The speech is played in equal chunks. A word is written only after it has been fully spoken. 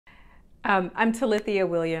I'm Talithia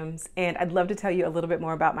Williams, and I'd love to tell you a little bit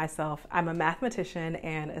more about myself. I'm a mathematician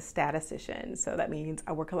and a statistician, so that means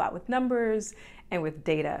I work a lot with numbers and with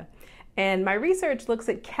data. And my research looks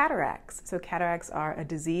at cataracts. So cataracts are a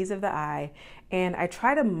disease of the eye, and I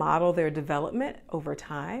try to model their development over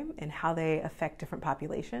time and how they affect different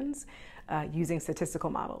populations using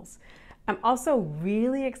statistical models. I'm also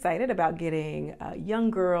really excited about getting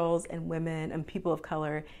young girls and women and people of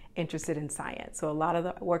color interested in science. So a lot of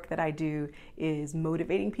the work that I do is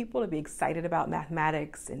motivating people to be excited about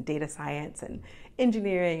mathematics and data science and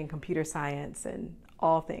engineering and computer science and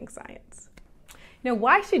all things science. Now,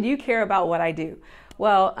 why should you care about what I do?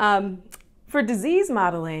 Well, for disease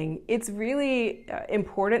modeling, it's really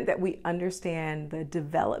important that we understand the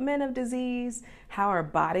development of disease, how our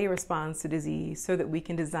body responds to disease, so that we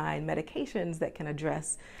can design medications that can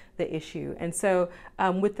address the issue. And so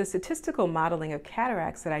with the statistical modeling of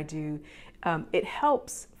cataracts that I do, it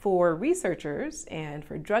helps for researchers and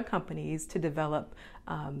for drug companies to develop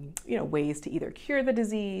ways to either cure the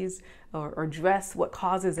disease or address what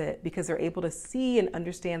causes it, because they're able to see and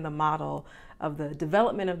understand the model of the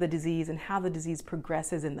development of the disease and how the disease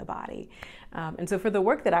progresses in the body. And so for the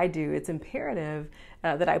work that I do, it's imperative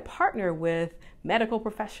that I partner with medical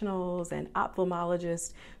professionals and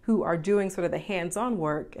ophthalmologists who are doing sort of the hands-on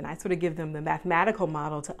work, and I sort of give them the mathematical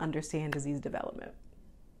model to understand disease development.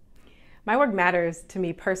 My work matters to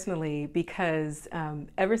me personally because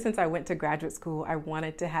ever since I went to graduate school, I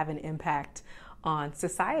wanted to have an impact on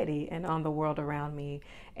society and on the world around me.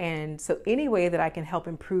 And so any way that I can help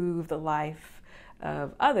improve the life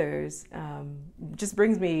of others just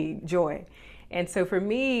brings me joy. And so for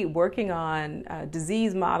me, working on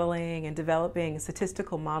disease modeling and developing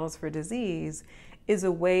statistical models for disease is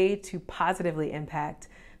a way to positively impact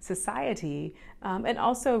society and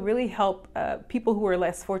also really help people who are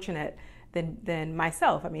less fortunate than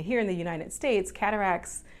myself. I mean, here in the United States,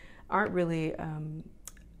 cataracts aren't really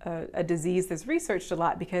a disease that's researched a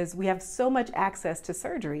lot because we have so much access to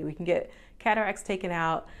surgery. We can get cataracts taken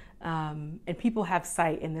out, and people have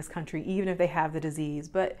sight in this country, even if they have the disease.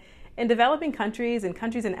 But in developing countries and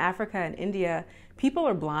countries in Africa and India, people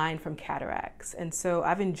are blind from cataracts. And so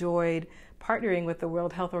I've enjoyed partnering with the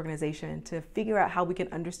World Health Organization to figure out how we can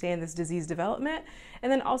understand this disease development,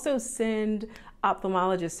 and then also send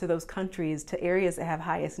ophthalmologists to those countries, to areas that have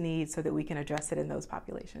highest needs, so that we can address it in those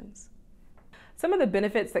populations. Some of the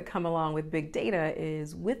benefits that come along with big data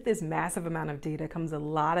is with this massive amount of data comes a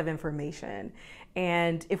lot of information.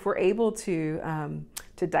 And if we're able to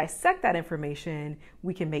dissect that information,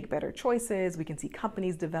 we can make better choices, we can see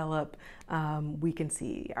companies develop, we can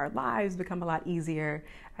see our lives become a lot easier.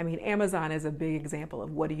 I mean, Amazon is a big example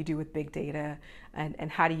of what do you do with big data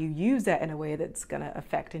and how do you use that in a way that's going to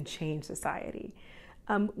affect and change society.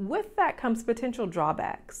 With that comes potential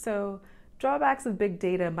drawbacks. So drawbacks of big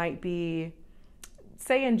data might be,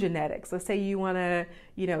 say in genetics, let's say you want to,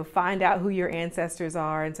 find out who your ancestors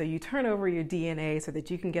are, and so you turn over your DNA so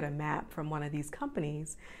that you can get a map from one of these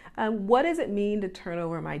companies. What does it mean to turn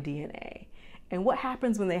over my DNA? And what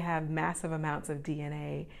happens when they have massive amounts of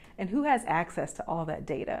DNA? And who has access to all that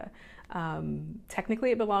data?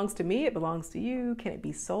 Technically, it belongs to me, it belongs to you. Can it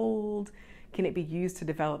be sold? Can it be used to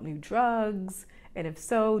develop new drugs? And if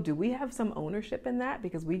so, do we have some ownership in that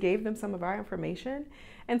because we gave them some of our information?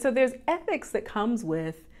 And so there's ethics that comes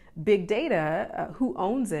with big data, who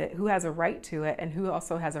owns it, who has a right to it, and who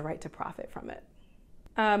also has a right to profit from it.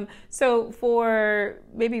 So for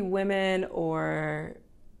maybe women or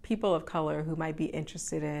people of color who might be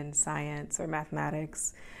interested in science or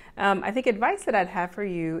mathematics, I think advice that I'd have for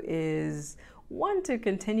you is, one, to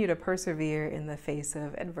continue to persevere in the face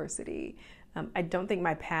of adversity. I don't think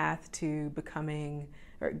my path to becoming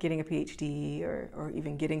or getting a PhD or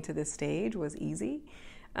even getting to this stage was easy.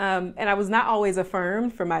 And I was not always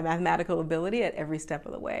affirmed for my mathematical ability at every step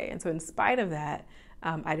of the way. And so in spite of that,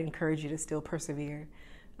 I'd encourage you to still persevere.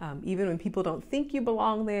 Even when people don't think you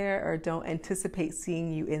belong there or don't anticipate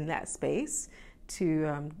seeing you in that space,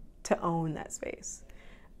 to own that space.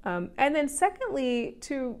 And then secondly,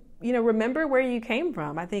 to remember where you came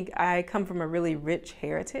from. I think I come from a really rich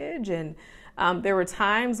heritage, and there were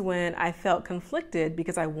times when I felt conflicted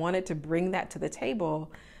because I wanted to bring that to the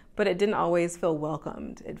table, but it didn't always feel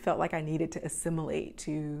welcomed. It felt like I needed to assimilate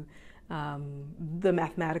to the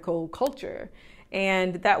mathematical culture,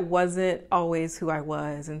 and that wasn't always who I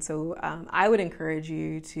was. And so I would encourage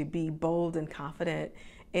you to be bold and confident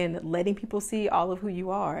in letting people see all of who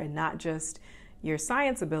you are, and not just your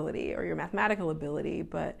science ability or your mathematical ability,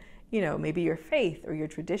 but maybe your faith or your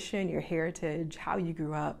tradition, your heritage, how you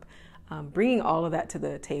grew up, bringing all of that to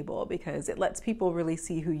the table, because it lets people really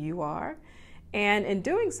see who you are And in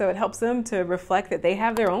doing so, it helps them to reflect that they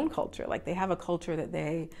have their own culture, like they have a culture that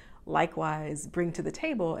they likewise bring to the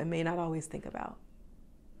table and may not always think about.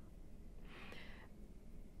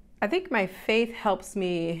 I think my faith helps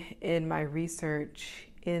me in my research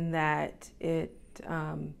in that it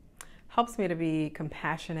helps me to be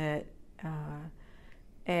compassionate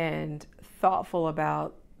and thoughtful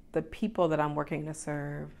about the people that I'm working to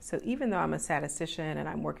serve. So even though I'm a statistician and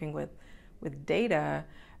I'm working with data,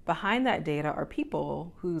 behind that data are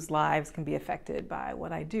people whose lives can be affected by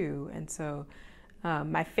what I do. And so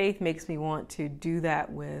my faith makes me want to do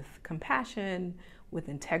that with compassion, with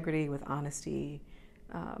integrity, with honesty,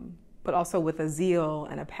 but also with a zeal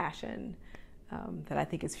and a passion that I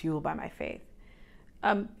think is fueled by my faith.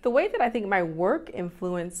 The way that I think my work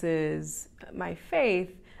influences my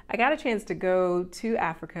faith, I got a chance to go to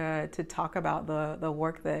Africa to talk about the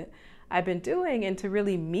work that I've been doing and to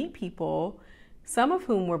really meet people, some of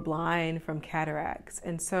whom were blind from cataracts.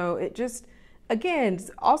 And so it just, again,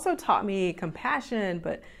 also taught me compassion,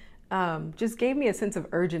 but just gave me a sense of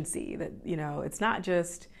urgency that, it's not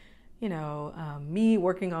just, me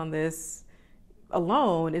working on this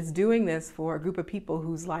alone. It's doing this for a group of people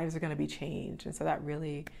whose lives are going to be changed. And so that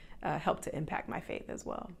really helped to impact my faith as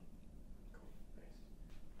well.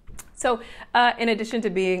 So in addition to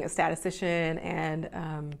being a statistician and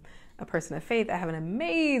a person of faith, I have an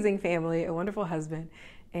amazing family, a wonderful husband,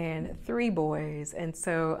 and 3 boys. And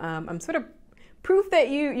so I'm sort of proof that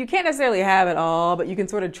you can't necessarily have it all, but you can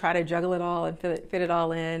sort of try to juggle it all and fit it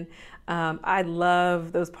all in. I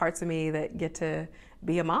love those parts of me that get to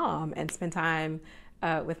be a mom and spend time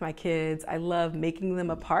with my kids. I love making them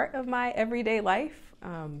a part of my everyday life,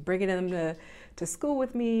 bringing them to school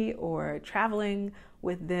with me or traveling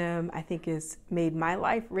with them, I think has made my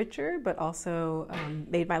life richer, but also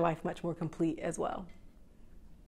made my life much more complete as well.